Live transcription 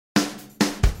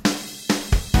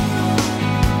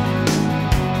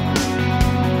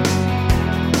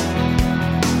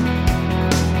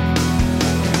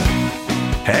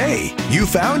you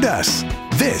found us.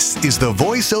 This is the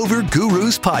VoiceOver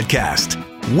Gurus podcast.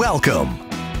 Welcome.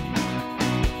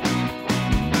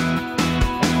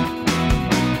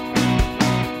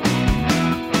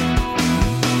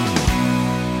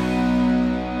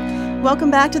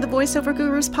 Welcome back to the VoiceOver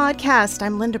Gurus podcast.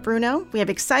 I'm Linda Bruno. We have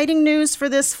exciting news for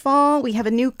this fall. We have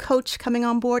a new coach coming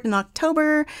on board in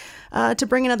October to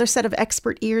bring another set of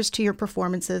expert ears to your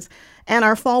performances. And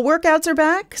our fall workouts are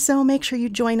back, so make sure you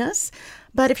join us.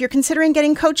 But if you're considering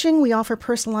getting coaching, we offer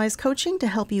personalized coaching to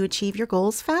help you achieve your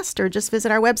goals faster. Just visit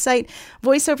our website,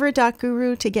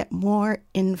 voiceover.guru, to get more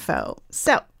info.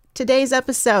 So, today's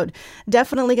episode,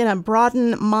 definitely going to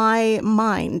broaden my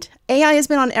mind. AI has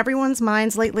been on everyone's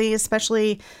minds lately,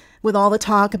 especially with all the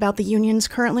talk about the unions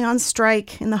currently on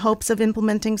strike in the hopes of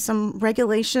implementing some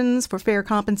regulations for fair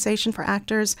compensation for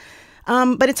actors.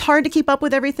 But it's hard to keep up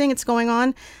with everything that's going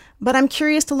on. But I'm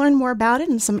curious to learn more about it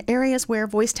in some areas where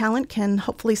voice talent can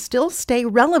hopefully still stay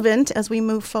relevant as we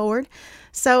move forward.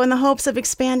 So in the hopes of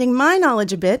expanding my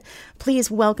knowledge a bit,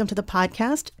 please welcome to the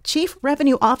podcast, Chief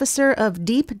Revenue Officer of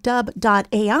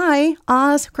DeepDub.AI,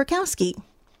 Oz Krakowski.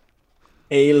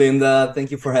 Hey, Linda.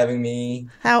 Thank you for having me.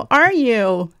 How are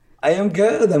you? I am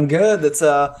good. I'm good. It's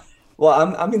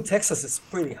I'm in Texas. It's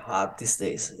pretty hot these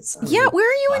days. Yeah, where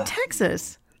are you in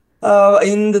Texas?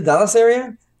 In the Dallas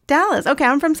area. Dallas. Okay,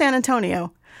 I'm from San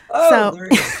Antonio. Oh, there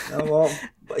you go. Well,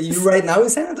 are you right now in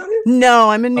San Antonio? No,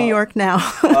 I'm in New York now.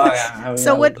 Yeah.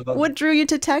 So what drew you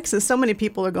to Texas? So many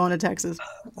people are going to Texas.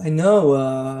 I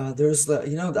know. There's I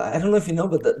don't know if you know,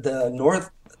 but the North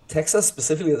Texas,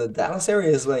 specifically the Dallas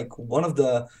area, is like one of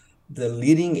the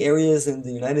leading areas in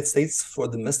the United States for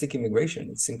domestic immigration.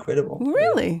 It's incredible.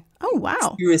 Really? Oh, wow.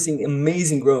 Experiencing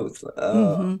amazing growth.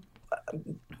 A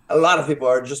lot of people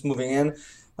are just moving in.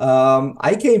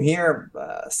 I came here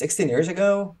 16 years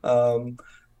ago,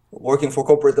 working for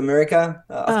corporate America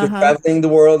after traveling the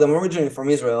world. I'm originally from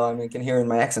Israel. I mean, you can hear in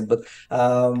my accent, but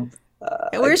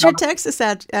where's your Texas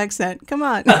accent? Come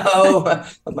on. Oh,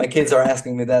 my kids are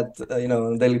asking me that,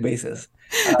 on a daily basis.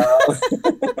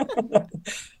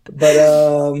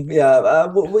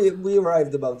 We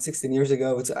arrived about 16 years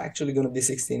ago. It's actually going to be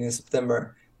 16 in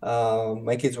September.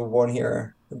 My kids were born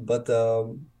here, but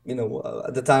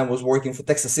at the time was working for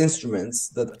Texas Instruments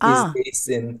that is based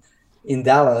in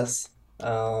Dallas,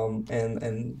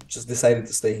 and just decided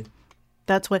to stay.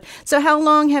 So how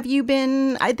long have you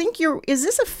been, is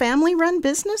this a family-run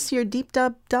business, your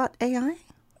DeepDub.AI?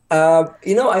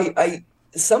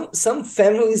 Some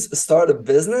families start a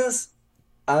business.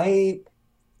 I'd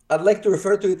like to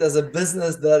refer to it as a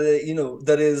business that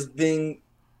is being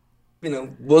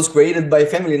was created by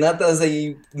family, not as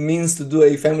a means to do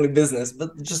a family business,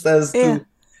 but just as to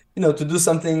do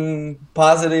something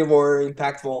positive or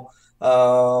impactful,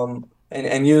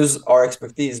 and use our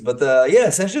expertise. But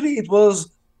essentially it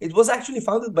was actually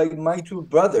founded by my two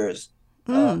brothers.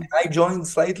 And I joined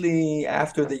slightly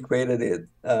after they created it.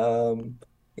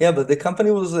 But the company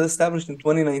was established in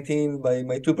 2019 by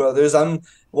my two brothers. I'm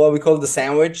what we call the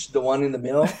sandwich, the one in the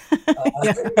middle.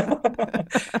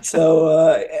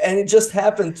 And it just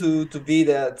happened to be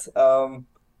that,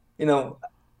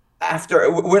 after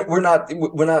we're not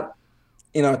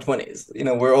in our 20s.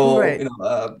 We're all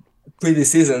pretty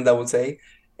seasoned, I would say.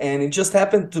 And it just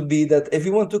happened to be that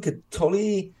everyone took a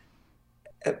totally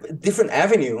different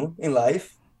avenue in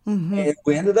life. And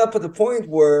we ended up at the point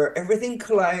where everything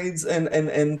collides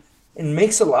and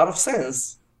makes a lot of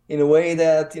sense in a way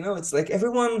that, it's like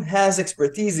everyone has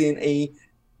expertise in a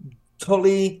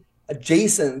totally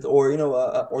adjacent or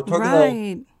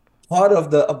orthogonal part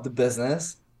of the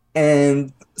business.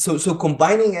 And so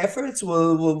combining efforts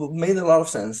will made a lot of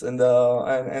sense. And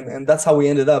that's how we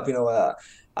ended up.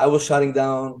 I was shutting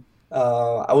down.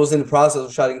 I was in the process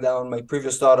of shutting down my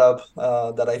previous startup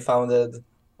that I founded.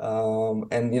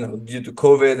 Due to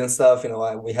COVID and stuff,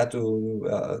 we had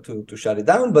to shut it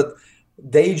down. But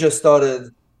they just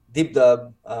started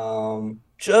DeepDub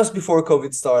just before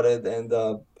COVID started, and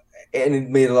it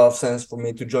made a lot of sense for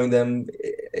me to join them.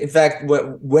 In fact,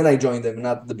 when I joined them,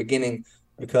 not at the beginning,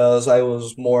 because I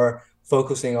was more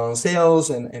focusing on sales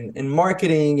and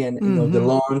marketing and the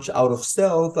launch out of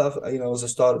stealth of as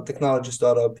a technology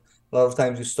startup. A lot of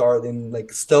times you start in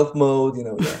like stealth mode,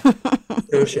 and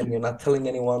you're not telling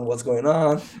anyone what's going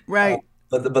on. Right.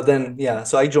 But then,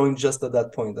 so I joined just at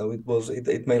that point. Though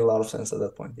it made a lot of sense at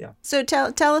that point. Yeah. So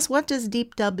tell us, what does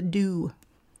DeepDub do?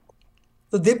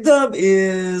 So DeepDub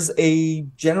is a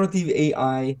generative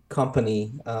AI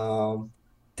company,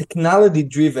 technology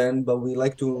driven, but we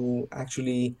like to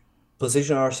actually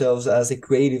position ourselves as a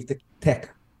creative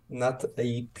tech, not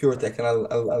a pure tech. And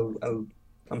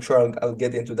I'm sure I'll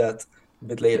get into that a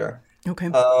bit later. Okay.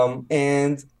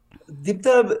 And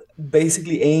DeepDub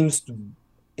basically aims to,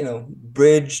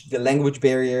 bridge the language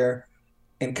barrier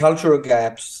and cultural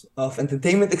gaps of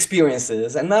entertainment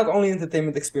experiences, and not only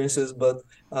entertainment experiences, but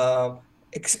uh,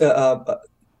 ex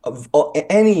of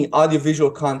any audiovisual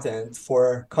content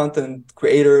for content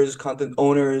creators, content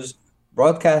owners,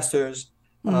 broadcasters,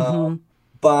 uh, Mm-hmm.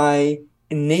 by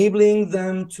enabling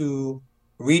them to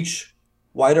reach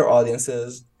wider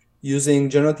audiences using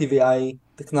generative AI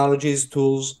technologies,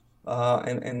 tools,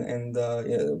 and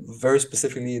very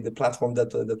specifically the platform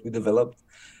that we developed.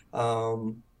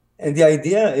 Um, and the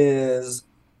idea is,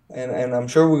 and I'm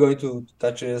sure we're going to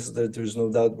touch this, that there's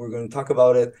no doubt we're going to talk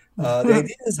about it. The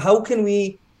idea is how can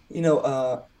we,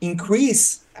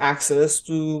 increase access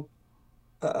to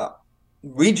uh,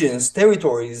 regions,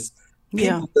 territories,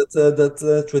 Yeah. people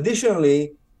that traditionally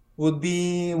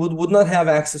would not have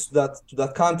access to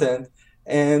that content.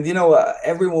 And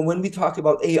everyone, when we talk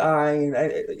about AI,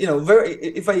 and very,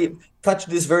 if I touch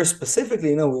this very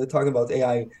specifically, we're talking about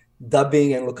AI dubbing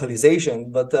and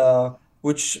localization, but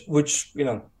which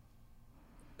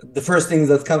the first thing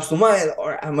that comes to mind, or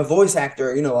I'm a voice actor,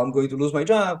 I'm going to lose my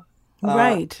job, uh,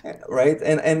 Right. right?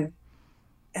 And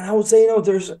I would say,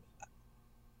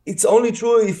 it's only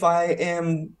true if I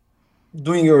am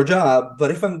doing your job,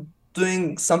 but if I'm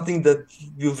doing something that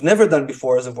you've never done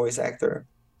before as a voice actor,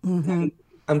 Mm-hmm. then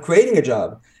I'm creating a job.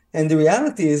 And the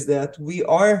reality is that we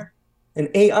are, an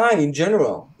AI in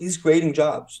general is creating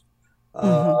jobs.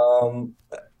 Mm-hmm. Um,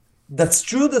 that's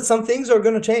true that some things are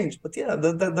going to change, but yeah,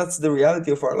 that's the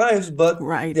reality of our lives. But the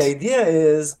Right. idea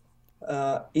is,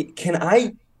 can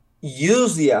I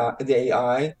use the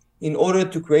AI in order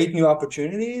to create new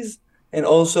opportunities, and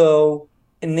also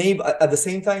enable, at the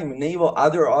same time, enable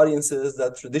other audiences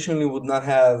that traditionally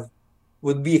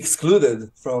would be excluded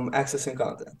from accessing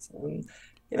content. And,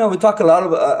 we talk a lot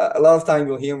of time.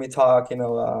 You'll hear me talk, in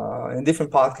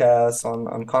different podcasts,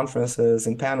 on conferences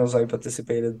and panels I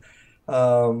participated,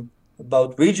 about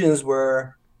regions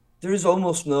where there is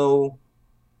almost no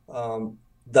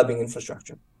dubbing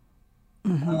infrastructure.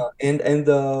 Mm-hmm. And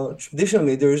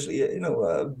traditionally, there's,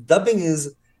 dubbing is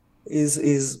is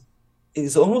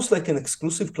is almost like an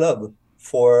exclusive club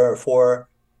for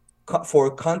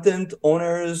content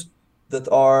owners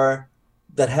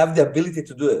that have the ability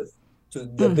to do it, to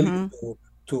the ability Mm-hmm.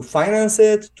 to finance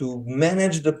it, to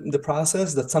manage the process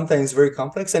that's sometimes very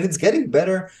complex. And it's getting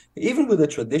better. Even with the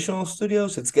traditional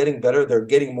studios, it's getting better. They're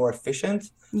getting more efficient.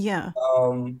 Yeah.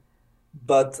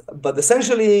 But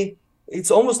essentially,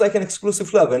 it's almost like an exclusive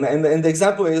club. And the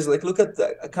example is, like, look at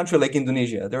a country like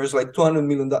Indonesia. There is like 200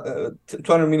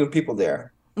 million people there,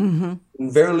 Mm-hmm.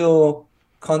 and very little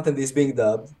content is being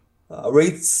dubbed.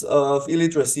 Rates of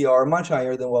illiteracy are much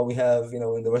higher than what we have,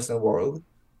 in the Western world.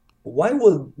 Why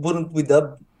wouldn't we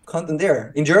dub content there?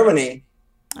 In Germany,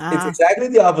 it's Ah, exactly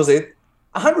the opposite.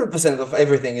 100% of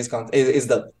everything is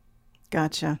dubbed.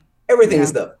 gotcha. Everything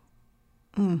is Yeah. dubbed,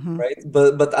 Mm-hmm. right?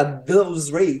 But at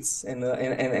those rates, and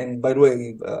by the way,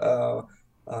 uh,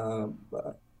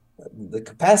 the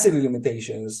capacity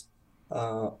limitations,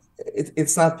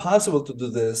 it's not possible to do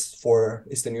this for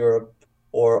Eastern Europe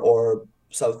or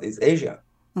Southeast Asia.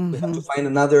 We have Mm-hmm. to find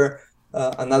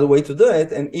another way to do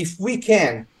it. And if we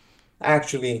can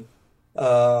actually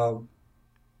uh,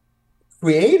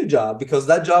 create a job, because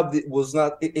that job it was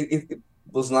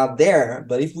not there,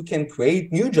 but if we can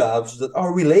create new jobs that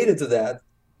are related to that,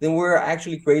 then we're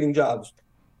actually creating jobs.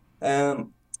 um,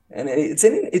 and it's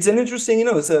an interesting,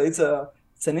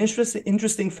 it's an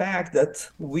interesting fact that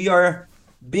we are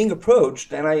being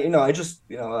approached. And I just,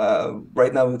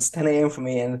 right now it's 10 a.m. for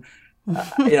me, and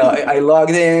I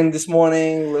logged in this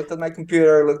morning, looked at my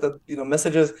computer, looked at,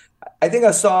 messages. I think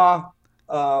I saw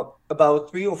about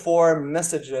 3 or 4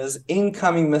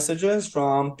 incoming messages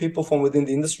from people from within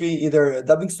the industry, either a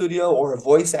dubbing studio or a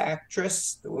voice actress.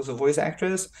 There was a voice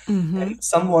actress, and Mm-hmm.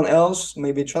 someone else,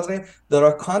 maybe a translator, that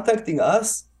are contacting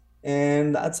us,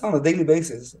 and that's on a daily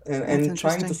basis, and That's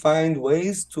trying to interesting. find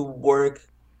ways to work.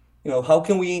 How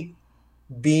can we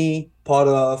be part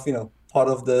of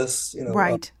this,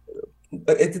 Right.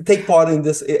 to take part in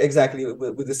this, exactly,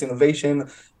 with this innovation.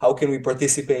 How can we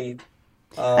participate?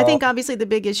 I uh, think obviously the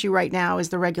big issue right now is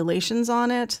the regulations on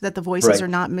it, that the voices are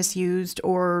right. not misused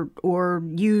or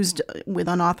used with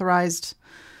unauthorized,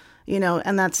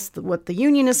 and that's what the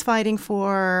union is fighting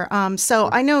for. So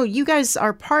I know you guys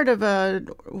are part of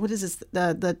what is this,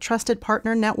 the Trusted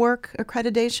Partner Network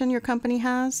accreditation your company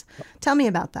has. Tell me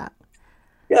about that.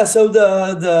 Yeah, so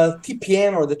the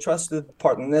TPN, or the Trusted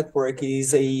Partner Network,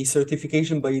 is a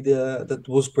certification that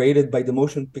was created by the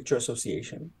Motion Picture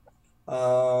Association.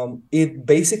 It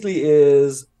basically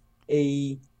is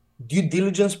a due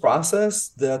diligence process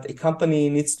that a company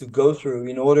needs to go through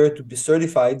in order to be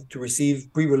certified to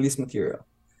receive pre-release material.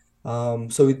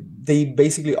 They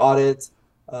basically audit,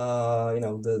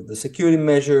 the security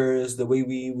measures, the way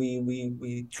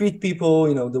we treat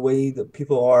people, the way that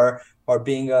people are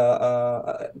being,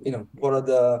 what are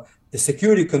the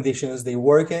security conditions they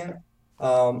work in.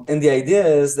 And the idea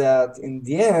is that in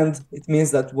the end, it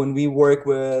means that when we work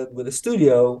with a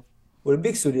studio, with a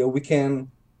big studio, we can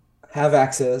have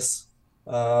access.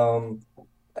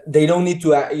 They don't need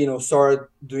to,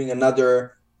 start doing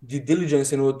another due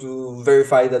diligence in order to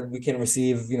verify that we can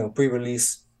receive,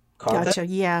 pre-release content. Gotcha.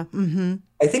 Yeah. Mm-hmm.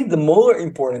 I think the more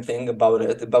important thing about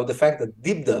it, about the fact that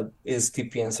DeepDub is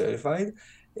TPN certified,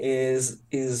 is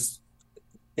is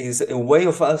is a way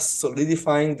of us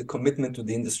solidifying the commitment to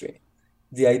the industry.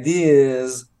 The idea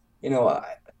is,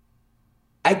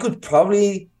 I could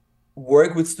probably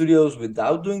work with studios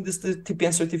without doing this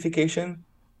TPN certification,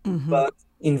 Mm-hmm. but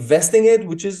investing it,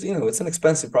 which is, it's an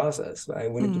expensive process, right?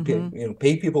 We need to pay, Mm-hmm.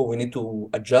 pay people, we need to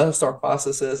adjust our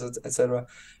processes, etc.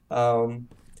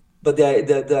 But the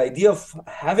idea of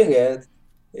having it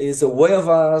is a way of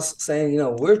us saying,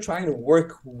 we're trying to work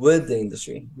with the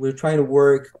industry. We're trying to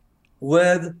work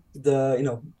with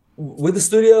with the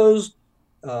studios,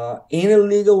 in a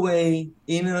legal way,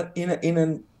 in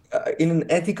an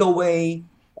ethical way.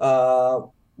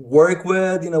 Work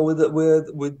with,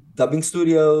 with dubbing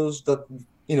studios that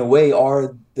in a way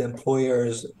are the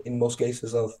employers in most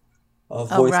cases of Oh,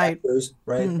 voice right. actors,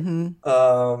 right?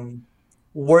 Mm-hmm.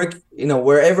 Work,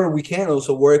 wherever we can,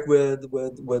 also work with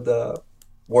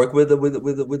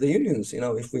the unions,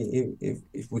 if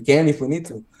we can, if we need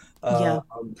to. Yeah.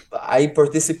 I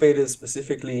participated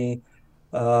specifically,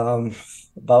 um,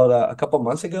 about a couple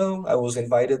months ago. I was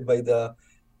invited by the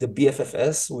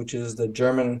BFFS, which is the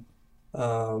German,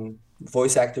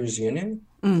 voice actors union.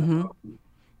 Mm-hmm.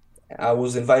 I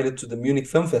was invited to the Munich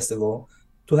Film Festival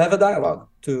to have a dialogue,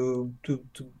 to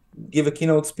give a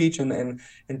keynote speech and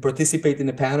participate in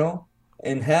a panel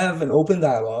and have an open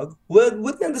dialogue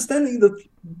with the understanding that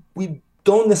we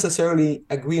don't necessarily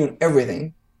agree on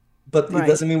everything, but it Right.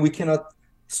 doesn't mean we cannot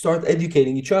start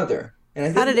educating each other. And I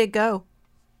How think did it go?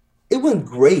 it went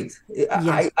great.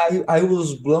 Yeah. I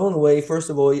was blown away, first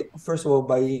of all,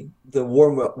 by the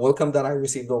warm welcome that I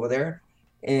received over there.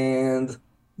 And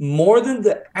more than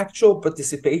the actual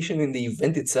participation in the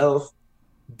event itself,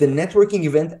 the networking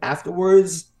event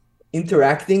afterwards,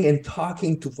 interacting and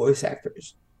talking to voice actors,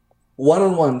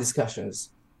 one-on-one discussions,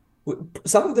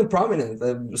 some of them prominent,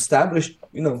 established,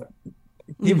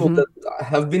 people Mm-hmm. that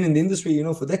have been in the industry,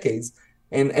 for decades,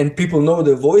 and people know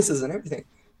their voices and everything.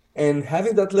 And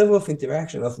having that level of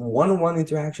interaction, of one-on-one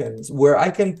interactions, where I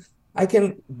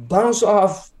can bounce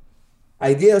off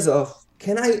ideas of,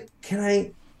 can I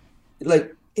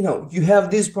like, you have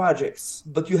these projects,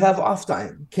 but you have off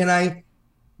time. Can I,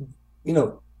 you know,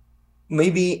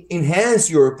 maybe enhance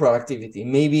your productivity?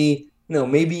 Maybe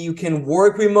you can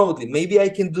work remotely. Maybe I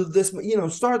can do this,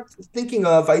 start thinking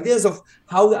of ideas of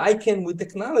how I can, with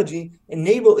technology,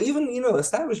 enable even,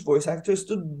 established voice actors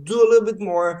to do a little bit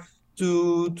more,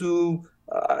 to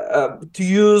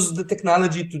use the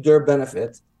technology to their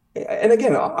benefit. And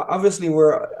again, obviously,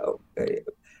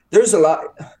 there's a lot,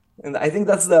 and I think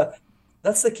that's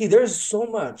the key. There's so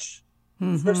much,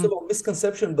 first Mm-hmm. of all,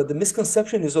 misconception, but the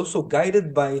misconception is also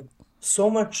guided by so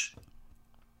much,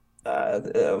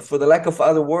 for the lack of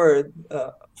other word,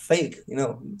 fake.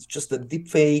 It's just the deep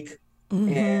fake, and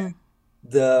Mm-hmm.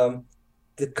 the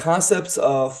the concepts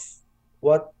of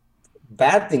what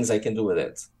bad things I can do with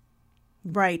it,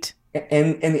 Right.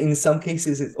 and in some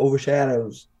cases it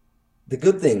overshadows the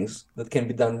good things that can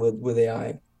be done with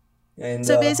AI. And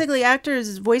So basically,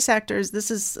 actors, voice actors,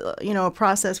 this is, a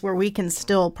process where we can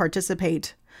still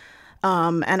participate,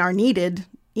 and are needed,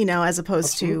 as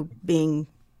opposed to absolutely, being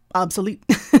obsolete.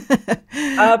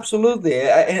 absolutely,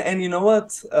 and you know what?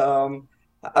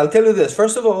 I'll tell you this.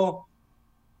 First of all,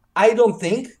 I don't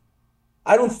think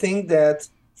I don't think that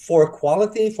for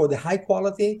the high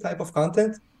quality type of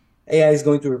content, AI is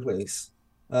going to uh,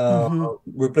 Mm-hmm.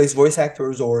 replace voice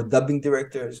actors or dubbing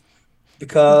directors,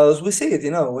 because we see it.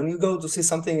 When you go to see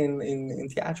something in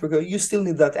theatrical, you still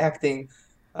need that acting.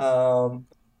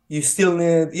 You still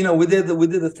need, we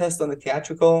did a test on the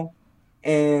theatrical,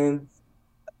 and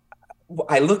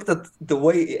I looked at the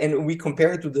way, and we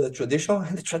compared it to the traditional,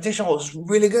 and the traditional was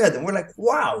really good. And we're like,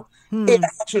 wow, it Hmm.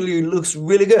 actually looks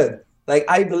really good. Like,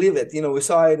 I believe it. We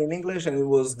saw it in English and it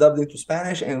was dubbed into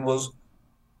Spanish, and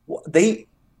they,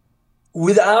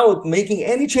 without making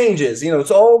any changes,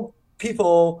 it's all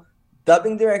people,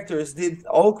 dubbing directors did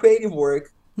all creative work.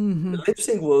 Mm-hmm. The lip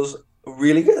sync was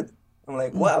really good. I'm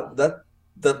like, wow,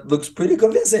 that looks pretty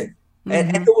convincing,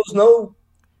 and there was no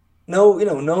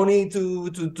need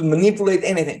to manipulate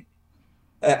anything.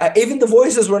 Even the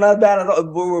voices were not bad at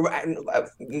all.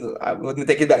 Let me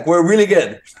take it back. We're really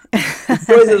good. The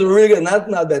voices were really good,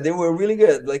 not bad. They were really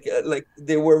good, like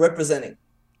they were representing.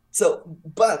 So,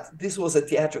 but this was a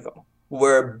theatrical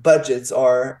where budgets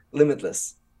are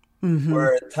limitless,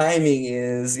 where timing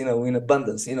is, in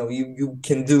abundance. You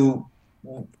can do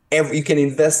you can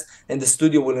invest, and the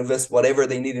studio will invest whatever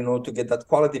they need in order to get that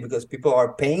quality because people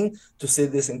are paying to see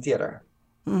this in theater.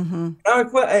 And our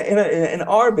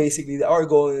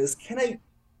goal is,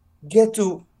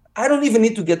 I don't even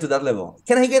need to get to that level.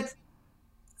 Can I get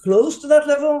close to that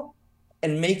level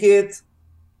and make it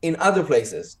in other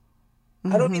places?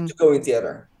 I don't need to go in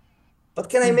theater, but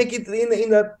can I make it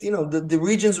in that, the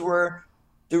regions where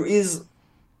there is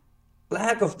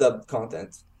lack of dub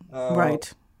content?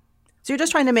 Right. So you're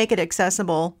just trying to make it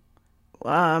accessible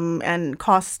and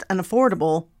cost and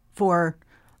affordable for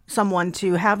someone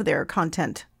to have their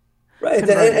content. Right,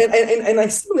 and I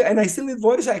still need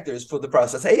voice actors for the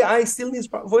process. AI still needs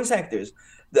voice actors.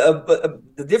 But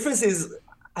the difference is,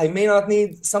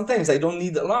 sometimes I don't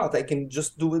need a lot. I can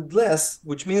just do it less,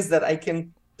 which means that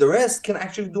the rest can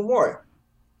actually do more.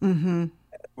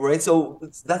 Right, so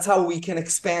that's how we can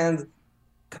expand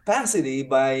capacity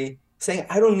by saying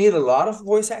I don't need a lot of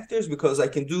voice actors because I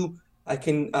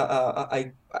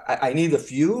need a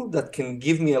few that can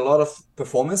give me a lot of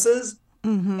performances.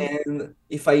 And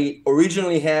if I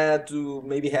originally had to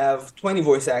maybe have 20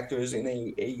 voice actors in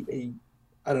in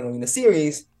a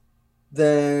series,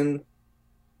 then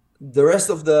the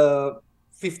rest of the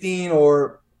 15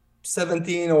 or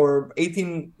 17 or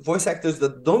 18 voice actors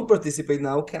that don't participate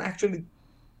now can actually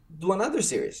do another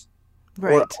series,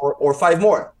 right, or 5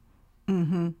 more.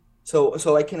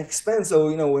 So I can expand.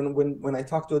 So when I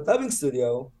talk to a dubbing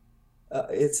studio,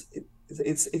 it's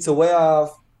a way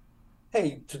of,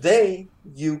 hey, today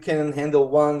you can handle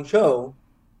 1 show,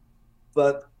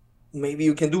 but maybe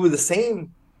you can do with the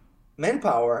same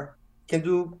manpower, can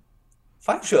do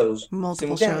 5 shows,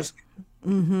 multiple shows.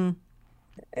 And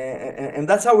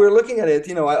that's how we're looking at it.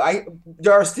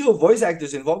 There are still voice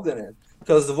actors involved in it,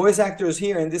 because the voice actors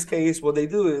here, in this case, what they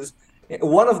do is,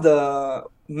 one of the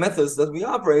methods that we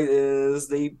operate is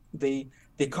they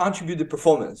contribute the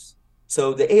performance.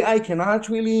 So the AI cannot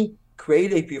really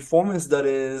create a performance that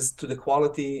is to the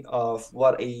quality of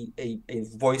what a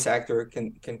voice actor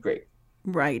can create.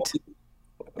 Right.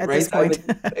 At right? this point.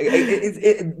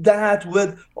 That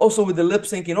would also with the lip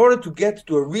sync, in order to get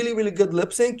to a really, really good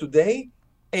lip sync today,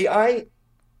 AI,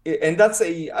 and that's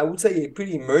I would say, a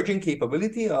pretty emerging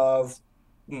capability of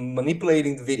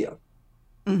manipulating the video.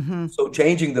 So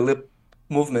changing the lip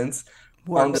movements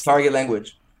on the target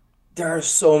language. There are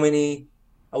so many,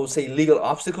 I would say, legal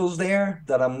obstacles there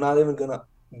that I'm not even gonna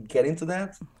get into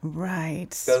that. Right.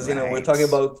 Because we're talking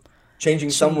about changing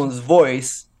someone's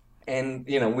voice, and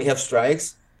we have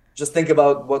strikes. Just think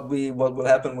about what will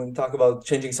happen when we talk about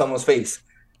changing someone's face.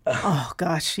 Oh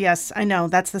gosh, yes, I know.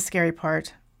 That's the scary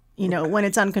part. When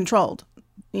it's uncontrolled.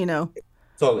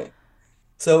 Totally.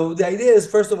 So the idea is,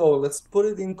 first of all, let's put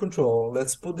it in control.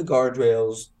 Let's put the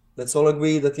guardrails. Let's all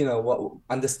agree that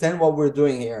understand what we're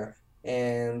doing here,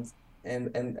 and agree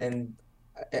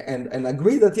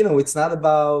that it's not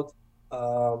about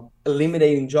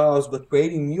eliminating jobs, but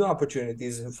creating new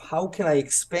opportunities of how can I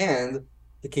expand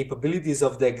the capabilities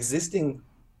of the existing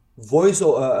voice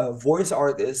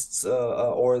artists,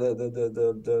 or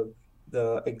the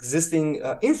existing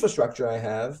infrastructure I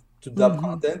have to dub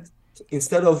content,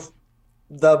 instead of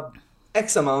dub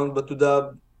X amount, but to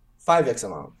dub 5X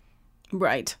amount.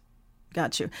 Right.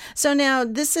 Got you. So now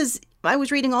I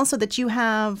was reading also that you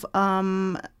have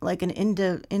like an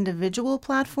individual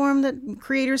platform that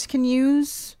creators can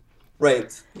use.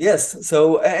 Right. Yes.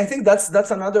 So I think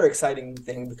that's another exciting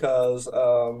thing, because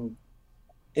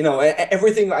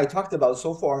everything I talked about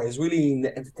so far is really in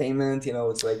the entertainment.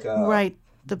 It's like right,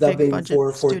 the dubbing big budget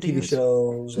for studios. TV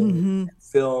shows and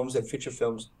films and feature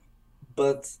films,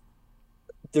 but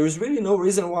there's really no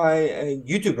reason why a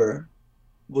YouTuber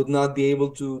would not be able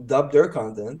to dub their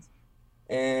content,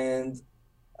 and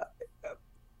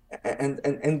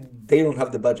they don't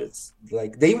have the budgets.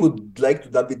 Like, they would like to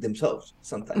dub it themselves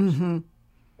sometimes.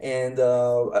 And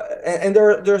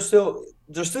there's still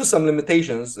some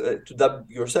limitations to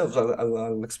dub yourselves.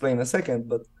 I'll explain in a second.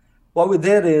 But what we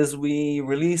did is we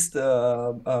released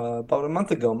about a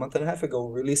month and a half ago,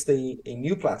 released a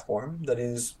new platform that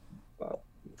is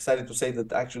excited to say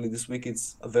that actually this week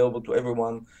it's available to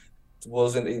everyone.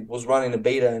 It was running a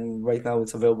beta, and right now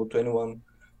it's available to anyone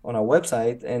on our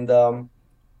website. And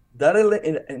that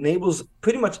enables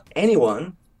pretty much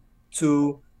anyone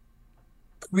to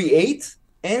create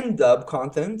and dub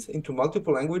content into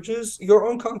multiple languages, your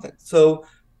own content. So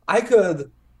I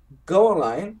could go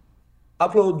online,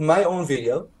 upload my own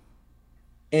video,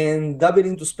 and dub it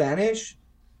into Spanish,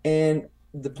 and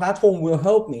the platform will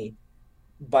help me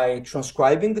by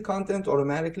transcribing the content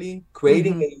automatically,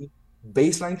 creating a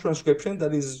baseline transcription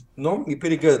that is normally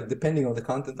pretty good, depending on the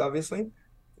content, obviously,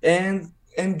 and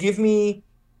give me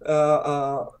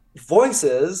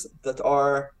voices that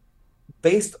are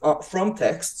based from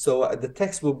text. So the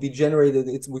text will be generated.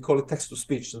 We call it text to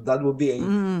speech. So that will be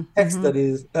a text that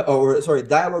is,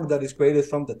 dialogue that is created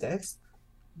from the text,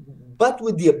 but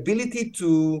with the ability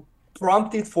to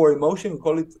prompt it for emotion. We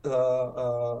call it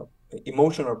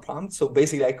emotion or prompt. So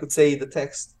basically, I could say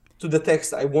to the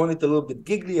text, I want it a little bit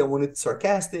giggly, I want it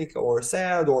sarcastic or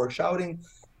sad or shouting,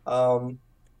 and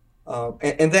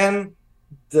then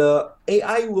the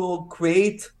AI will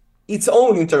create its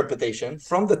own interpretation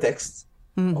from the text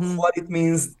of what it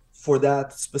means for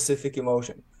that specific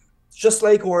emotion. Just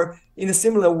like, or in a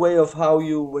similar way of how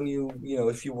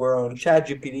if you were on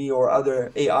ChatGPT or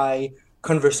other AI,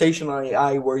 conversational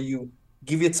AI, where you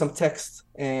give it some text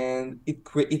and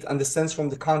it understands from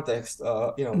the context,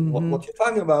 what you're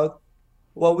talking about.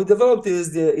 What we developed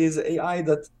is AI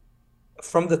that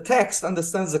from the text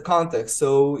understands the context.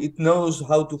 So it knows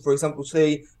how to, for example,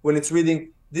 say when it's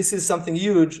reading, this is something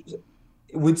huge,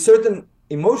 with certain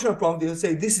emotional prompt, it'll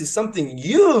say, this is something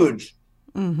huge.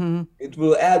 It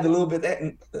will add a little bit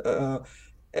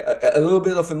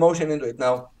of emotion into it.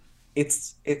 Now,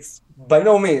 it's by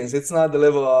no means, it's not the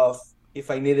level of,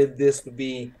 if I needed this to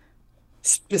be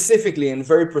specifically and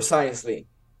very precisely,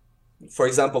 for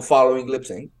example, following lip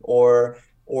sync or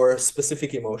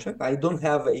specific emotion, I don't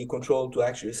have a control to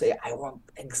actually say, I want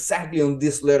exactly on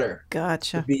this letter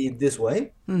to be this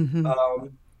way.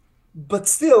 But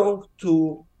still,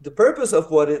 to the purpose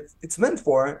of what it's meant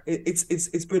for,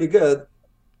 it's pretty good.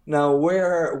 Now,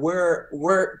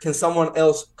 where can someone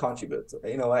else contribute?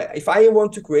 If I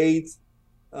want to create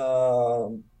a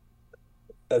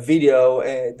video,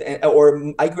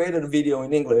 or I created a video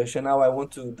in English and now I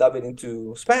want to dub it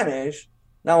into Spanish,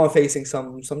 now I'm facing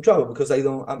some trouble because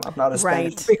I'm not a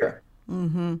Spanish speaker.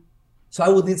 So I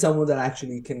would need someone that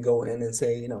actually can go in and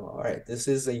say, all right, this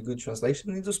is a good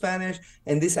translation into Spanish,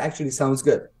 and this actually sounds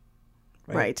good.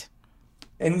 Right.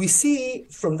 And we see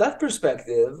from that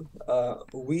perspective,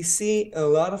 we see a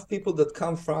lot of people that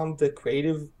come from the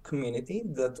creative community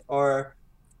that are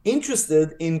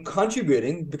interested in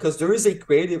contributing, because there is a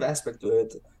creative aspect to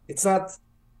it. It's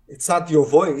not your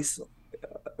voice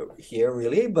here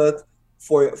really, but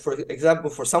for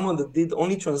example, for someone that did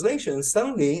only translation,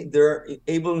 suddenly they're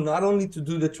able not only to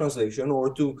do the translation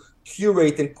or to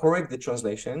curate and correct the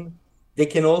translation, they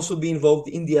can also be involved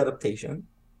in the adaptation.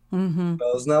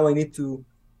 Because now I need to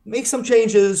make some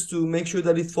changes to make sure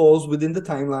that it falls within the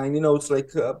timeline. It's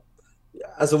like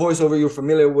as a voiceover, you're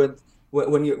familiar with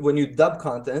when you dub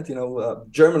content.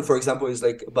 German, for example, is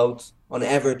like about on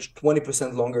average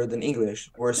 20% longer than English,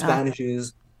 where Spanish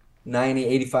is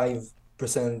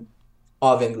 85%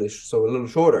 of English, so a little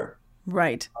shorter.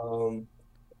 Right.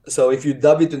 So if you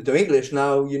dub it into English,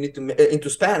 now you need to into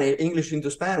Spanish, English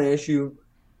into Spanish, you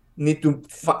need to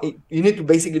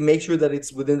basically make sure that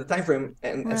it's within the time frame,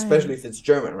 and especially if it's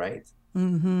German, right?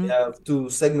 You have two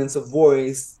segments of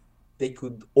voice, they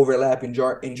could overlap in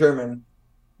German,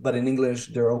 but in English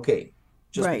they're okay,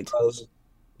 just because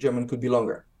German could be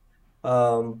longer.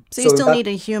 So you still need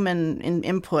a human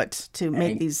input to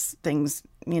make these things,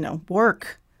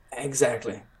 work.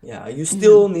 Exactly. Yeah, you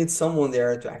still need someone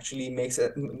there to actually make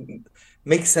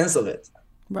sense of it.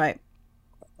 Right.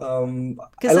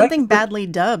 Because something badly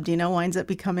dubbed, winds up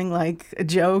becoming like a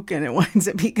joke, and it winds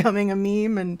up becoming a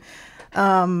meme, and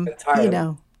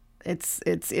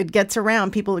it gets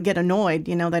around. People get annoyed.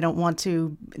 They don't want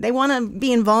to. They want to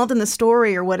be involved in the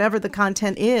story or whatever the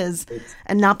content is,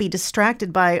 and not be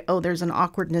distracted by, there's an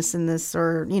awkwardness in this,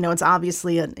 or it's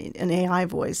obviously an AI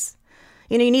voice.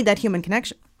 You need that human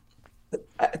connection.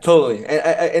 Totally.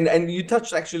 And you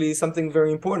touched actually something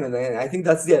very important, and I think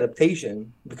that's the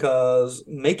adaptation, because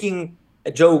making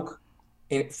a joke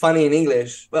funny in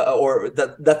English, or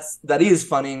that is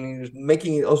funny in English,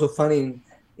 making it also funny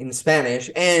in Spanish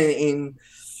and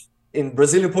in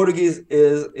Brazilian Portuguese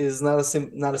is not a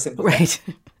simple right.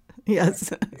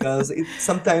 Yes. Because it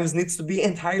sometimes needs to be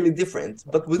entirely different,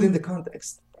 but within the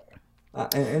context.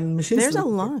 And machines. There's a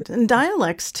lot. And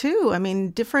dialects, too.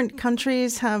 Different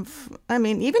countries have,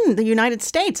 even the United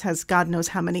States has God knows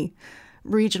how many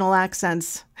regional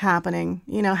accents happening.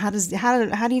 How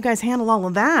do you guys handle all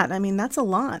of that? That's a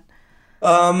lot.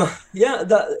 Yeah,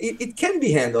 it can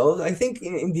be handled. I think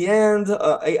in the end,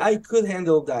 AI could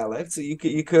handle dialects. You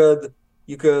could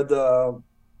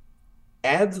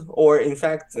add, or in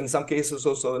fact, in some cases,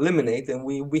 also eliminate. And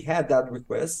we had that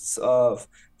requests of,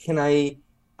 can I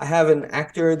have an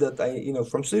actor that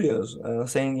from studios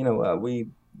saying, we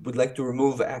would like to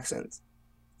remove accent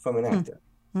from an actor,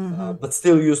 Mm-hmm. but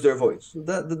still use their voice.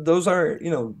 Those are,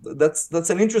 that's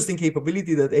an interesting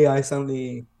capability that AI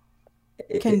suddenly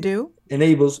Can do.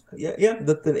 enables. Yeah,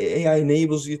 that the AI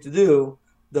enables you to do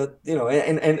that.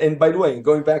 And by the way,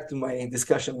 going back to my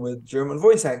discussion with German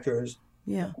voice actors,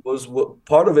 Yeah. was what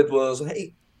part of it was,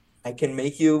 hey, I can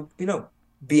make you,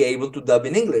 be able to dub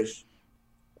in English,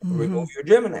 Mm-hmm. remove your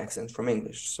German accent from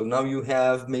English. So now you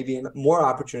have maybe more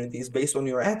opportunities based on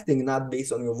your acting, not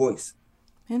based on your voice.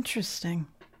 Interesting.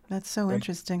 That's so Right.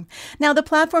 interesting. Now, the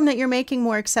platform that you're making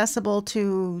more accessible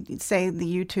to, say, the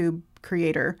YouTube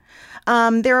creator,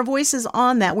 there are voices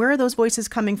on that. Where are those voices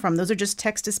coming from? Those are just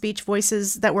text to speech voices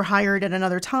that were hired at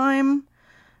another time?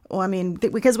 Well, I mean,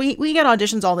 because we get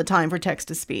auditions all the time for text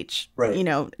to speech, Right.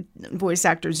 voice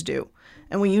actors do.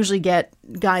 And we usually get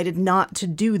guided not to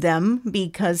do them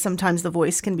because sometimes the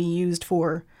voice can be used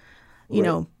for, you Right.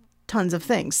 know, tons of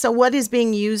things. So what is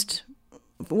being used?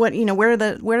 Where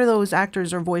do those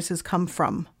actors or voices come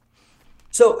from?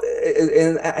 So,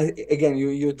 and again,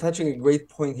 you're touching a great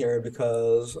point here,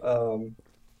 because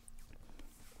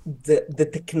the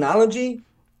technology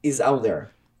is out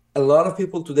there. A lot of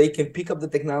people today can pick up the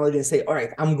technology and say, all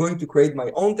right, I'm going to create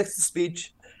my own text to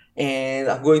speech, and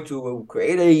I'm going to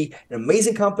create an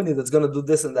amazing company that's going to do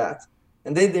this and that.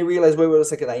 And then they realize, wait a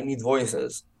second, I need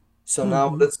voices. So now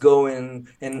Mm-hmm. let's go and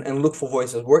look for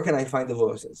voices. Where can I find the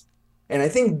voices? And I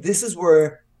think this is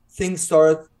where things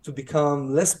start to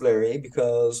become less blurry,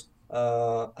 because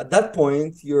at that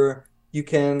point you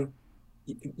can,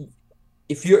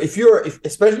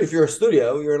 especially if you're a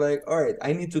studio, you're like, all right,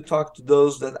 I need to talk to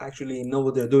those that actually know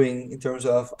what they're doing in terms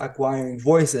of acquiring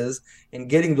voices and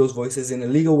getting those voices in a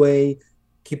legal way,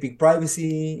 keeping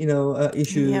privacy, Yeah.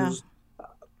 issues,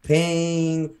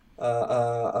 paying,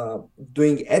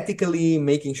 doing ethically,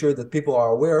 making sure that people are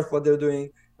aware of what they're doing.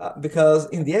 Because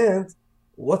in the end,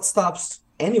 what stops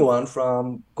anyone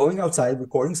from going outside,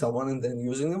 recording someone, and then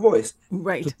using a voice?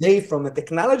 Right. Today, from a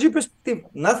technology perspective,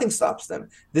 nothing stops them.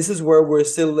 This is where we're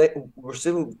still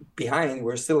behind.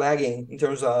 We're still lagging in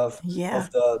terms Yeah.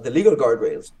 of the legal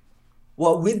guardrails.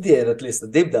 What we did, at least the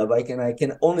DeepDub, I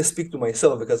can only speak to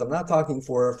myself, because I'm not talking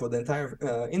for the entire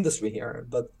industry here,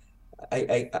 but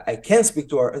I can speak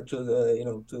to our to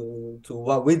the to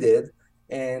what we did.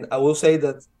 And I will say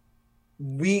that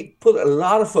we put a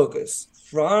lot of focus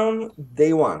from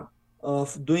day one of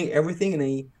doing everything in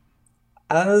a,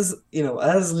 as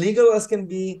legal as can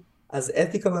be, as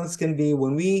ethical as can be.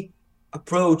 When we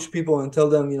approach people and tell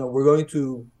them, we're going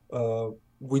to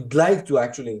we'd like to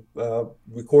actually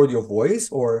record your voice,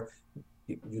 or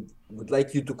would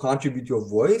like you to contribute your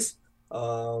voice,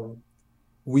 um,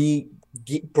 we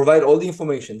provide all the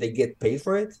information. They get paid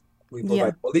for it. We Yeah.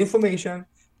 provide all the information.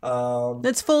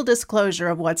 That's full disclosure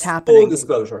of what's Full happening.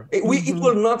 disclosure. It Mm-hmm.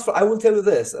 will not. I will tell you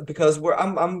this, because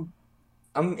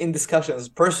I'm in discussions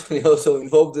personally, also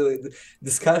involved in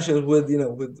discussions with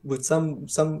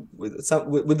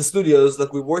with the studios that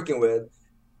we're working with.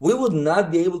 We would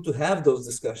not be able to have those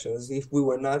discussions if we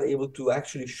were not able to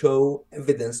actually show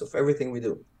evidence of everything we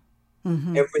do.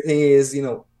 Mm-hmm. Everything is,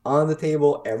 on the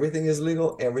table. Everything is legal.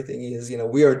 Everything is,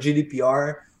 we are GDPR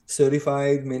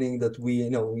certified, meaning that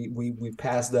we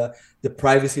pass the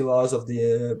privacy laws of the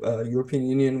European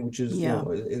Union, which is, Yeah.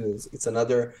 it's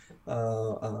another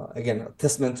again, a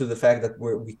testament to the fact that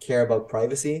we care about That's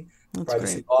privacy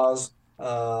great. laws.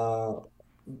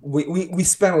 We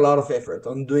spend a lot of effort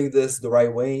on doing this the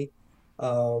right way.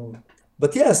 Um,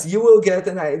 but yes, you will get,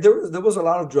 and there was a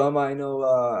lot of drama, I know,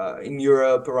 in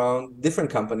Europe around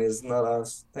different companies, not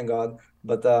us, thank God,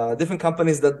 but different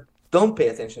companies that don't pay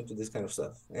attention to this kind of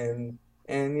stuff, and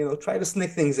try to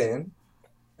sneak things in,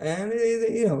 and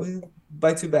it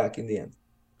bites you back in the end.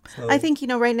 I So think,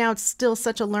 right now it's still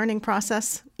such a learning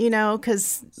process,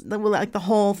 because like the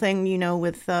whole thing,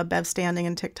 with Bev Standing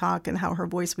and TikTok and how her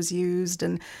voice was used.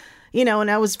 And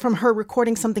I was from her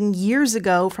recording something years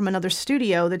ago from another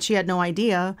studio that she had no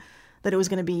idea that it was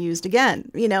going to be used again.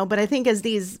 But I think as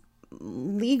these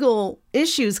legal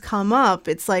issues come up,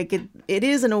 it's like it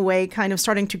is in a way kind of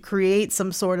starting to create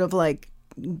some sort of like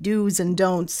do's and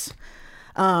don'ts.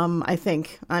 I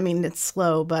think. I mean, it's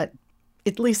slow, but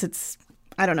at least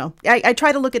I don't know. I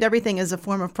try to look at everything as a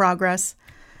form of progress,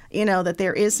 that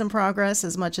there is some progress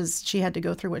as much as she had to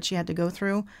go through what she had to go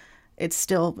through. It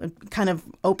kind of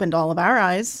opened all of our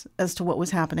eyes as to what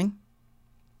was happening.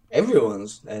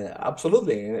 everyone's.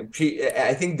 Absolutely. And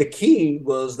I think the key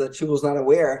was that she was not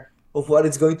aware of what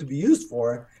it's going to be used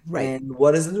for Right. and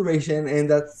what is the duration, and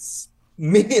that's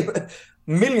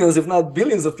millions, if not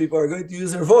billions, of people are going to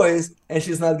use her voice, and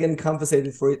she's not getting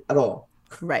compensated for it at all.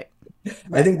 Right. I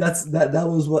Right. think that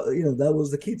was what that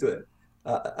was the key to it.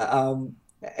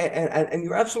 And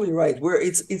you're absolutely right. Where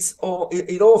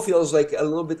it all feels like a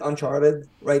little bit uncharted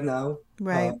right now,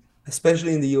 Right.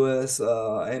 especially in the U.S.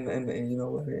 And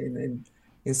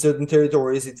in certain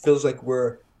territories, it feels like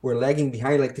we're lagging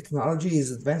behind. Like technology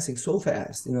is advancing so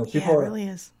fast. Yeah, People it are. really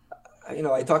is.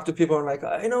 I talk to people and I'm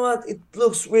like, you know what? It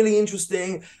looks really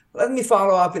interesting. Let me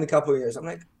follow up in a couple of years. I'm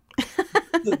like,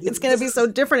 It's going to this be so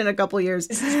is different in a couple years.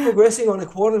 this is progressing on a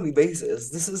quarterly basis.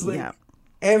 This is Yeah. like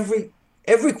every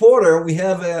every quarter we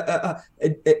have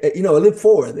a leap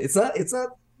forward. It's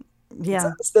Yeah.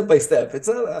 not step by step. It's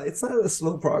not a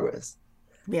slow progress.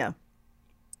 Yeah.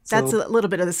 That's So a little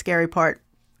bit of the scary part.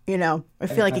 I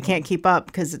feel like I, you can't keep up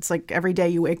because it's like every day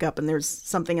you wake up and there's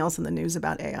something else in the news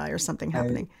about AI or something I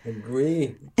happening.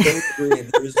 agree. Totally agree.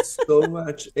 There's so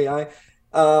much AI.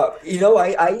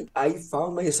 I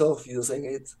found myself using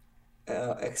it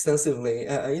extensively.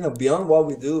 Beyond what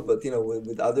we do, but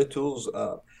with other tools.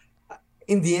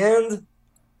 In the end,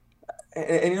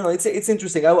 it's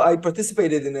interesting. I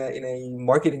participated in a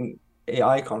marketing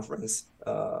AI conference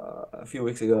a few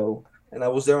weeks ago, and I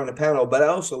was there on a panel. But I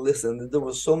also listened. There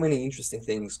was so many interesting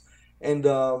things, and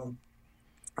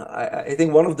I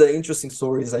think one of the interesting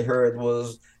stories I heard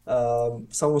was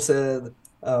someone said,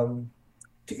 um,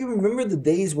 "Do you remember the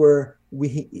days where we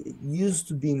used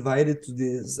to be invited to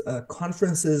these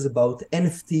conferences about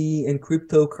NFT and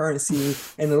cryptocurrency,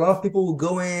 and a lot of people will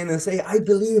go in and say, 'I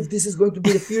believe this is going to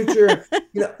be the future,'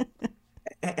 you know."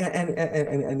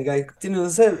 And the guy continued to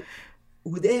say,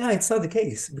 "With AI, it's not the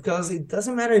case because it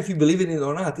doesn't matter if you believe in it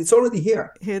or not. It's already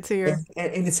here, It's here.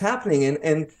 and it's happening,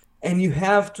 and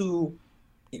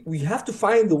we have to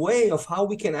find the way of how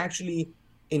we can actually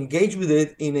engage with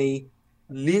it in a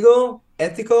legal,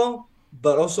 ethical,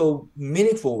 but also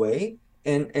meaningful way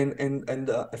and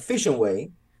efficient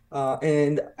way.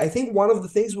 And I think one of the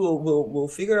things we'll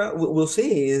figure out, we'll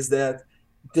see is that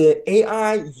the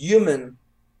AI human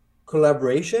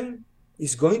collaboration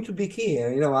is going to be key.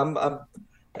 And I'm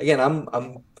again,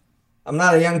 I'm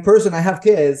not a young person. I have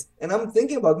kids, and I'm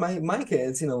thinking about my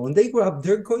kids. When they grow up,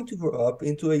 they're going to grow up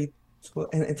into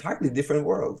an entirely different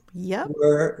world. Yep.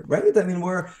 Where, right? I mean,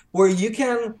 where you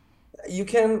can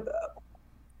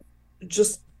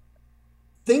just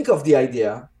think of the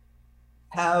idea,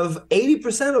 have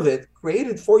 80% of it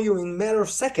created for you in a matter of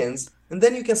seconds, and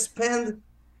then you can spend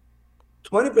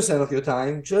 20% of your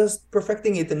time just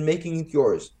perfecting it and making it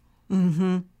yours.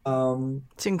 Mm-hmm. Um,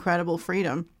 It's incredible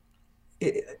freedom.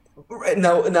 right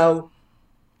now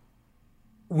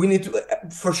we need to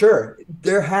for sure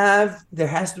there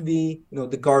has to be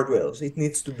the guardrails. It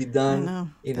needs to be I done know.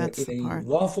 in That's the a part.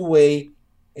 lawful way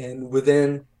and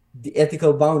within the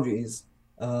ethical boundaries.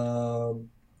 Um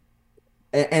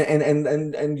and and and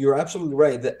and, and you're absolutely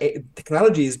right. The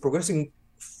technology is progressing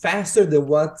faster than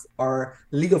what our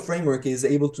legal framework is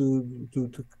able to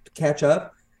catch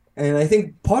up. And I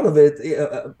think part of it,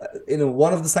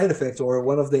 one of the side effects, or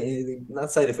one of the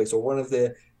not side effects, or one of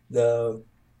the the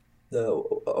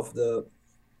of the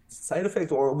side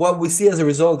effect, or what we see as a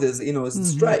result is the Mm-hmm.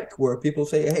 strike, where people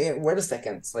say, "Hey, wait a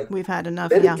second, it's like We've had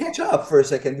enough. let it Yeah. catch up for a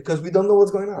second because we don't know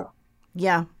what's going on."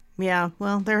 Yeah. Yeah.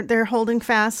 Well, they're holding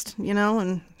fast,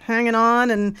 and hanging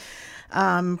on and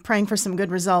praying for some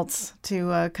good results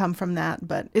to come from that.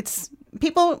 But it's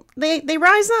people they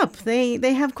rise up.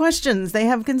 They have questions. They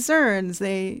have concerns.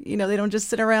 They don't just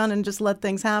sit around and just let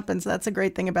things happen. So that's a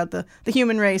great thing about the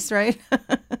human race, right?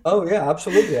 Oh yeah,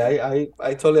 absolutely.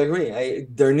 I totally agree.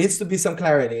 There needs to be some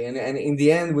clarity, and in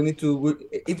the end,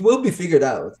 it will be figured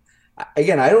out.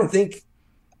 Again, I don't think,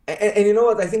 and you know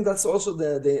what? I think that's also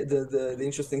the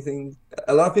interesting thing.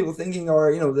 A lot of people thinking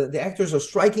are, the actors are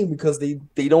striking because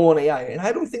they don't want AI, and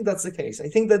I don't think that's the case. I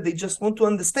think that they just want to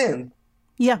understand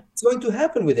Yeah. what's going to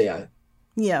happen with AI.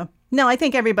 Yeah. No, I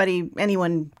think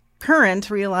anyone current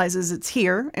realizes it's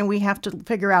here and we have to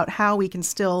figure out how we can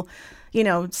still,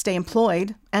 stay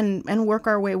employed and work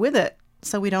our way with it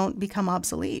so we don't become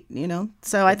obsolete.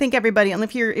 So I think everybody, and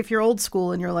if you're old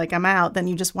school and you're like, I'm out, then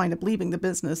you just wind up leaving the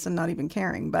business and not even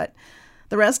caring. But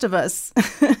the rest of us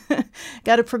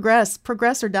got to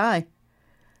progress or die.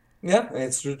 Yeah,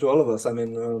 it's true to all of us. I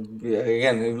mean,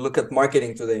 again, if you look at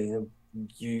marketing today.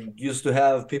 You used to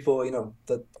have people,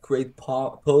 that create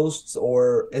posts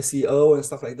or SEO and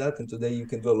stuff like that, and today you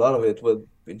can do a lot of it with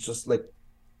just like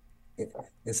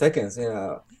in seconds. I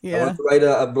want Yeah. to write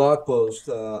a blog post,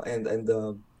 and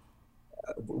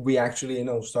we actually,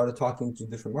 started talking to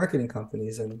different marketing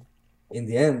companies, and in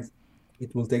the end,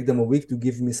 it will take them a week to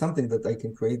give me something that I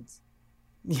can create.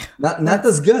 Yeah, Not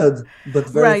as good, but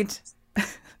very right.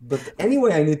 But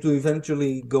anyway, I need to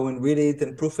eventually go and read it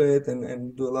and proof it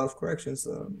and do a lot of corrections.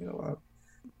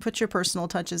 Put your personal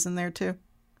touches in there too.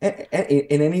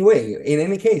 In any way, in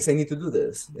any case, I need to do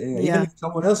this, even Yeah, if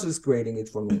someone else is creating it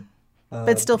for me.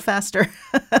 but still faster.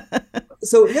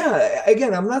 So yeah,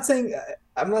 again, I'm not saying.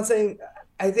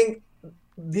 I think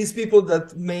these people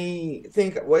that may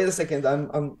think, wait a second, I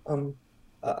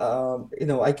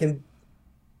can.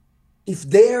 If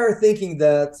they are thinking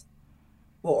that,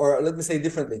 or let me say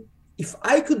differently, if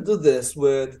I could do this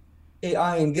with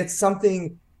AI and get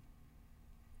something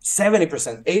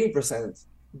 70%, 80%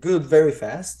 good very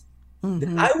fast,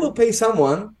 then I will pay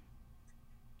someone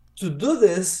to do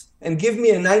this and give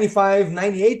me a 95,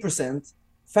 98%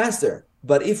 faster.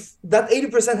 But if that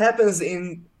 80% happens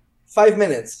in 5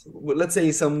 minutes, let's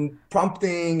say some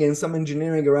prompting and some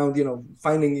engineering around,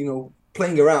 finding,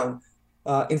 playing around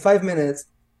in 5 minutes,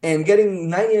 and getting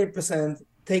 98%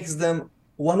 takes them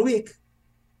 1 week,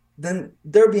 then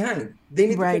they're behind. They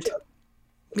need to catch Right. up.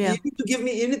 Yeah. You need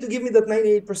to give me that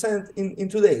 98% in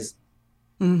 2 days.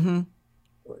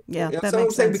 Yeah, that So I'm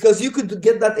makes saying, sense. because you could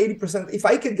get that 80%. If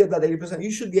I could get that 80%,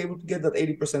 you should be able to get that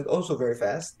 80% also very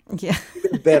fast, Yeah.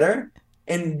 even better,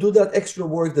 and do that extra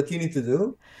work that you need to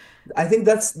do. I think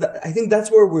that's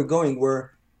where we're going,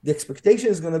 where the expectation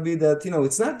is going to be that,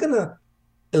 it's not going to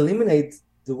eliminate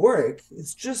the work.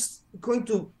 It's just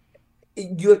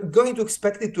you're going to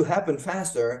expect it to happen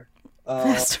faster.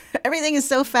 Faster. Everything is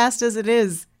so fast as it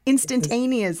is. It's-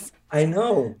 Instantaneous. I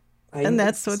know. And It's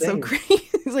that's what's so insane. crazy.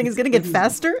 It's like it's It's gonna get crazy.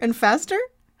 faster and faster.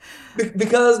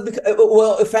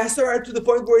 Well, faster to the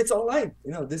point where it's online.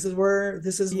 This is where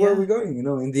Yeah. we're going.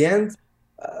 In the end,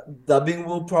 dubbing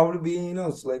will probably be,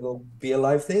 it's like will be a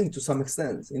live thing to some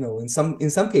extent. In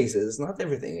some cases, not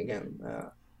everything. Again,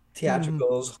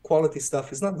 theatricals, quality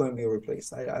stuff is not going to be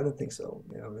replaced. I don't think so.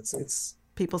 It's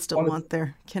People still quality. want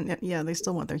their they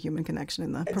still want their human connection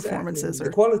in the Exactly. performances The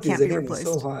or quality is, can't be again, is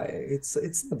so replaced. high.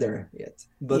 It's not there yet.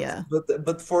 But Yeah.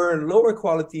 but for lower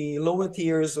quality, lower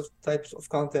tiers of types of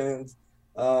content,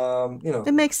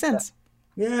 It makes sense.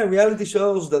 yeah, reality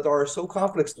shows that are so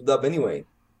complex to dub anyway.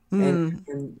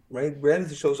 And right,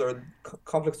 reality shows are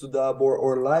complex to dub,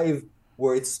 or live,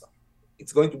 where it's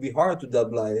going to be hard to dub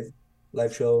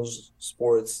live shows,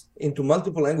 sports into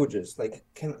multiple languages. Like,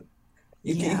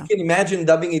 you Yeah. can imagine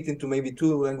dubbing it into maybe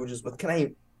 2 languages, but can I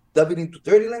dub it into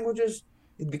 30 languages?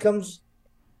 It becomes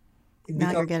it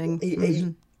Now you're becomes getting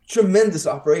a tremendous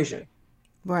operation.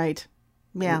 right.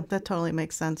 Yeah, that totally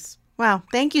makes sense. Wow.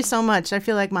 Thank you so much. I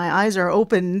feel like my eyes are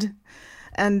opened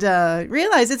and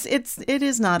realize it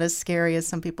is not as scary as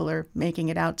some people are making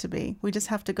it out to be. We just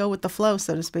have to go with the flow,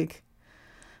 so to speak.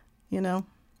 You know?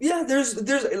 Yeah, there's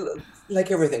like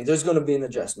everything. There's going to be an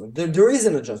adjustment. There is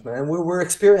an adjustment, and we're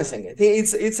experiencing it.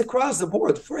 It's across the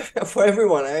board for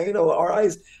everyone.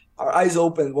 Our eyes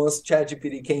opened once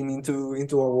ChatGPT came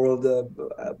into our world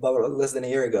about less than a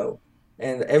year ago,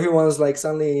 and everyone's like,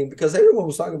 suddenly, because everyone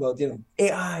was talking about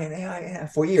AI and AI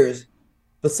for years,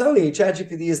 but suddenly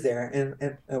ChatGPT is there, and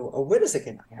wait a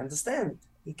second, I understand.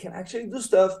 It can actually do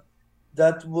stuff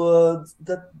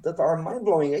that are mind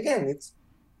blowing. Again,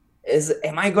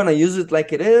 am I gonna use it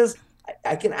like it is?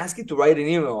 I can ask it to write an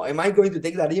email. Am I going to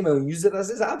take that email and use it as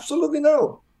is? Absolutely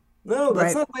no. No,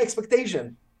 that's Right. not my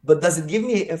expectation. But does it give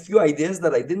me a few ideas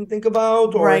that I didn't think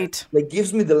about, or Right. like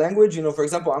gives me the language? For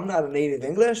example, I'm not a native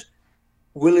English.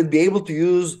 Will it be able to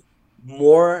use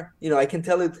more? I can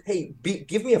tell it, hey,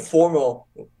 give me a formal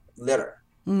letter,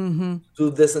 do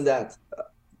this and that.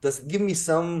 Does it give me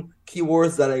some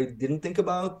keywords that I didn't think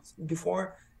about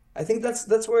before? I think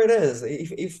that's where it is.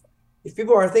 If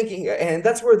people are thinking, and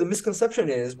that's where the misconception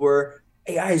is, where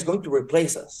AI is going to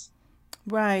replace us.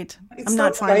 Right. I'm It's not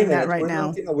not finding that Skynet. right We're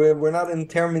not, now. we're not in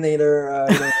Terminator,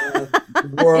 I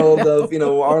world of,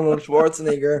 know. Arnold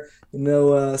Schwarzenegger,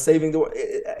 saving the world.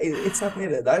 It's not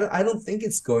needed. I don't think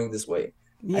it's going this way.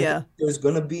 I think Yeah.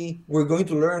 we're going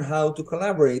to learn how to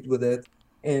collaborate with it,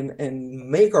 and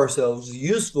make ourselves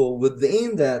useful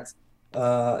within that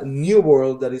new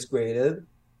world that is created,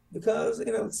 because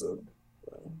it's uh,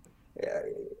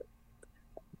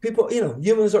 people,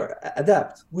 humans are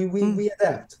adapt. We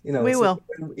adapt. We It's like will.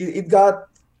 it got,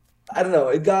 I don't know,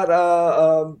 it got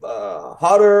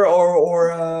hotter,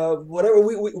 or whatever.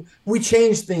 We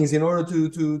change things in order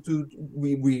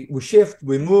we shift,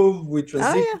 we move, we Oh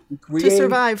transition, yeah. we To create,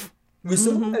 survive. we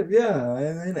survive. Yeah,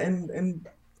 and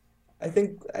I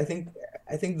think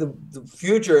the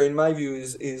future, in my view,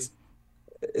 is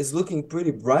looking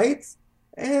pretty bright,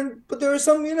 But there are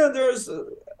some, there's a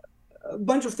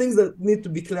bunch of things that need to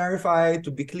be clarified,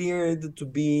 to be cleared, to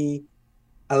be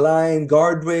aligned,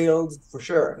 guardrailed, for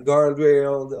sure.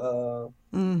 Guardrailed,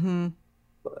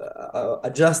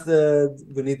 adjusted.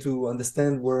 We need to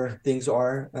understand where things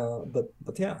are.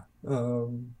 But yeah,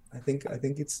 I think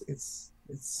it's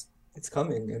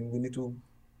coming, and we need to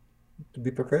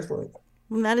be prepared for it.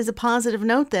 Well, that is a positive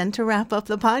note then to wrap up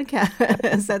the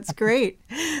podcast. That's great.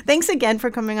 Thanks again for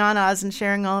coming on, Oz, and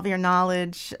sharing all of your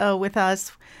knowledge with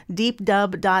us.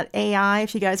 DeepDub.AI,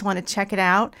 if you guys want to check it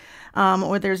out.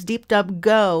 Or there's DeepDub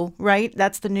Go, right?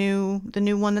 That's the new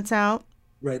one that's out.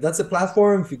 Right. That's a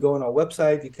platform. If you go on our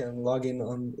website, you can log in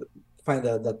find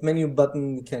that menu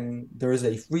button. There is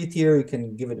a free tier. You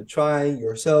can give it a try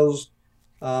yourselves.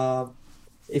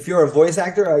 If you're a voice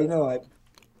actor,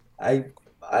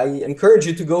 I encourage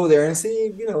you to go there and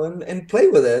see, and play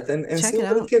with it and see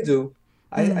what it can do.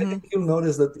 I think you'll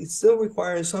notice that it still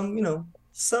requires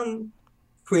some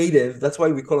creative. That's why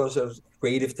we call ourselves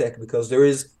creative tech, because there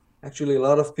is actually a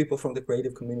lot of people from the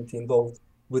creative community involved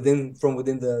from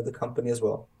within the company as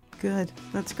well. Good.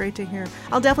 That's great to hear.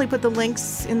 I'll definitely put the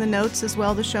links in the notes as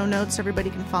well, the show notes, so everybody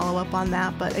can follow up on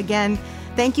that. But again,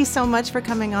 thank you so much for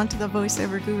coming on to the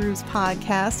VoiceOver Gurus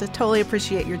podcast. I totally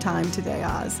appreciate your time today,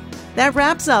 Oz. That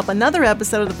wraps up another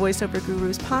episode of the VoiceOver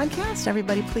Gurus podcast.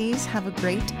 Everybody, please have a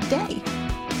great day.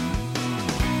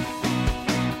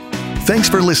 Thanks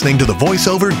for listening to the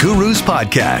VoiceOver Gurus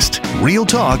podcast. Real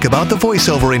talk about the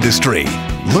voiceover industry.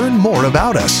 Learn more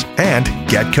about us and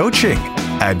get coaching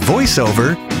at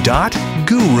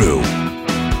voiceover.guru.